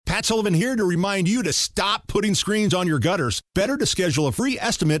Matt Sullivan here to remind you to stop putting screens on your gutters. Better to schedule a free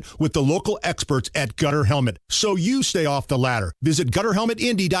estimate with the local experts at Gutter Helmet so you stay off the ladder. Visit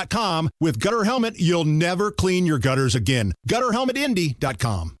GutterHelmetIndy.com. With Gutter Helmet, you'll never clean your gutters again.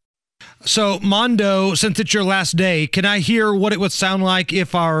 GutterHelmetIndy.com. So, Mondo, since it's your last day, can I hear what it would sound like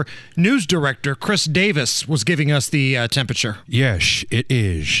if our news director, Chris Davis, was giving us the temperature? Yes, it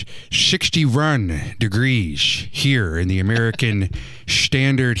is 61 degrees here in the American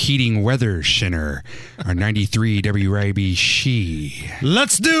Standard Heating Weather Center on 93 WIBC.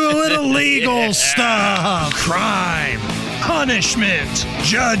 Let's do a little legal stuff. Crime, punishment,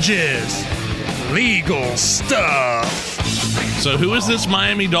 judges, legal stuff. So who is this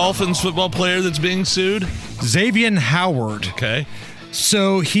Miami Dolphins football player that's being sued? Xavier Howard. Okay.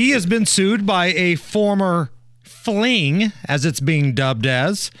 So he has been sued by a former fling, as it's being dubbed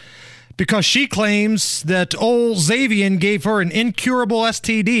as, because she claims that old Xavier gave her an incurable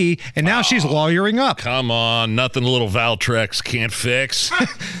STD, and now she's lawyering up. Come on, nothing a little Valtrex can't fix.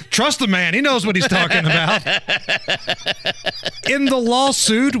 Trust the man. He knows what he's talking about. In the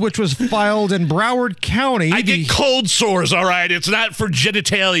lawsuit, which was filed in Broward County... I get cold sores, all right? It's not for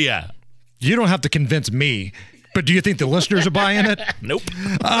genitalia. You don't have to convince me. But do you think the listeners are buying it? Nope.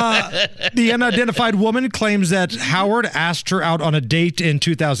 The unidentified woman claims that Howard asked her out on a date in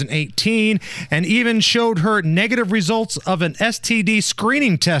 2018 and even showed her negative results of an STD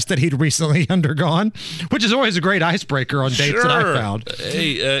screening test that he'd recently undergone, which is always a great icebreaker on dates that I found.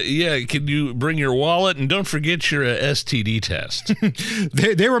 Hey, yeah, can you bring your wallet? And don't forget your STD test.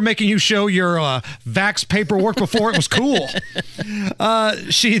 They were making you show your vax paperwork before it was cool.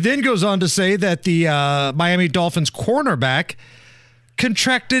 She then goes on to say that the Miami Dolphins cornerback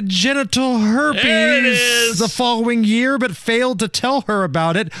contracted genital herpes the following year, but failed to tell her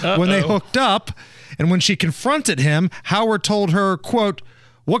about it when they hooked up. And when she confronted him, Howard told her, quote,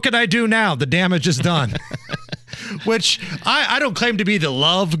 "What can I do now? The damage is done." Which I don't claim to be the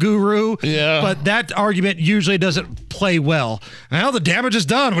love guru, but that argument usually doesn't play well. Well, the damage is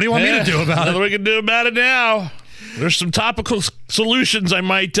done. What do you want me to do about it? Nothing we can do about it now. There's some topical solutions I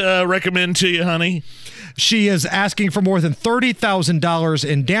might recommend to you, honey. She is asking for more than $30,000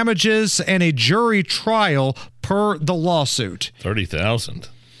 in damages and a jury trial per the lawsuit. $30,000.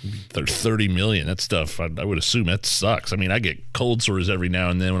 There's $30 million. That stuff, I would assume that sucks. I mean, I get cold sores every now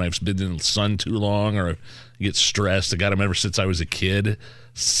and then when I've been in the sun too long or I get stressed. I got them ever since I was a kid.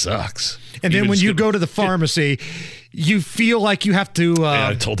 Sucks. And then when you go to the pharmacy, you feel like you have to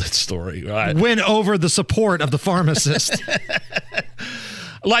I told that story. Right. Win over the support of the pharmacist.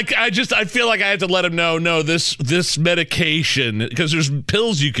 Like I feel like I have to let him know. No, this medication, because there's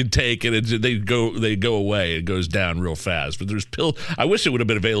pills you can take and they go away. It goes down real fast. But there's pills. I wish it would have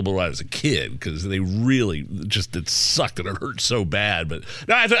been available when I was a kid because they really it sucked and it hurt so bad. But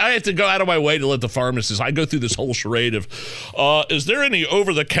no, I have to go out of my way to let the pharmacist. I go through this whole charade of, is there any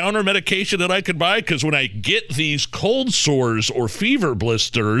over-the-counter medication that I could buy? Because when I get these cold sores or fever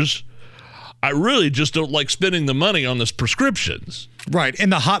blisters, I really just don't like spending the money on this prescriptions. Right,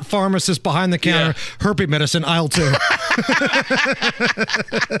 and the hot pharmacist behind the counter, herpes medicine, aisle 2.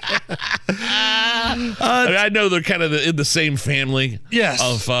 I know they're kind of in the same family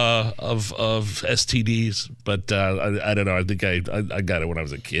of STDs, but I don't know. I think I got it when I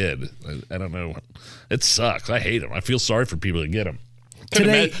was a kid. I don't know. It sucks. I hate them. I feel sorry for people that get them.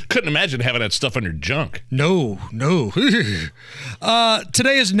 Couldn't imagine having that stuff on your junk. No.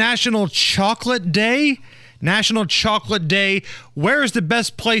 Today is National Chocolate Day. National Chocolate Day. Where is the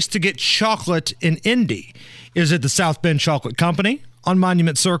best place to get chocolate in Indy? Is it the South Bend Chocolate Company on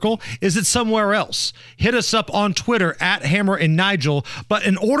Monument Circle? Is it somewhere else? Hit us up on Twitter at Hammer and Nigel. But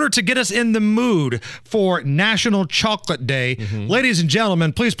in order to get us in the mood for National Chocolate Day, ladies and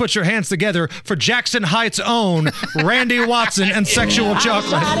gentlemen, please put your hands together for Jackson Heights' own Randy Watson and Sexual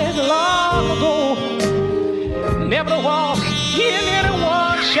Chocolate. Long ago, never to walk in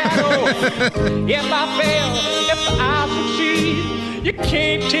anyone's shadow. If I fail, if I succeed, you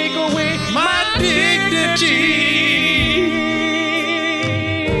can't take away my dignity.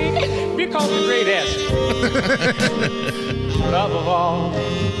 Because the great asset, love of all,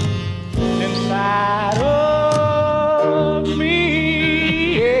 inside of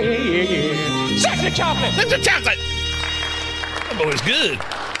me. Sexy chocolate. Sexy chocolate. That boy's good.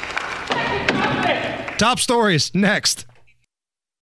 Top stories next.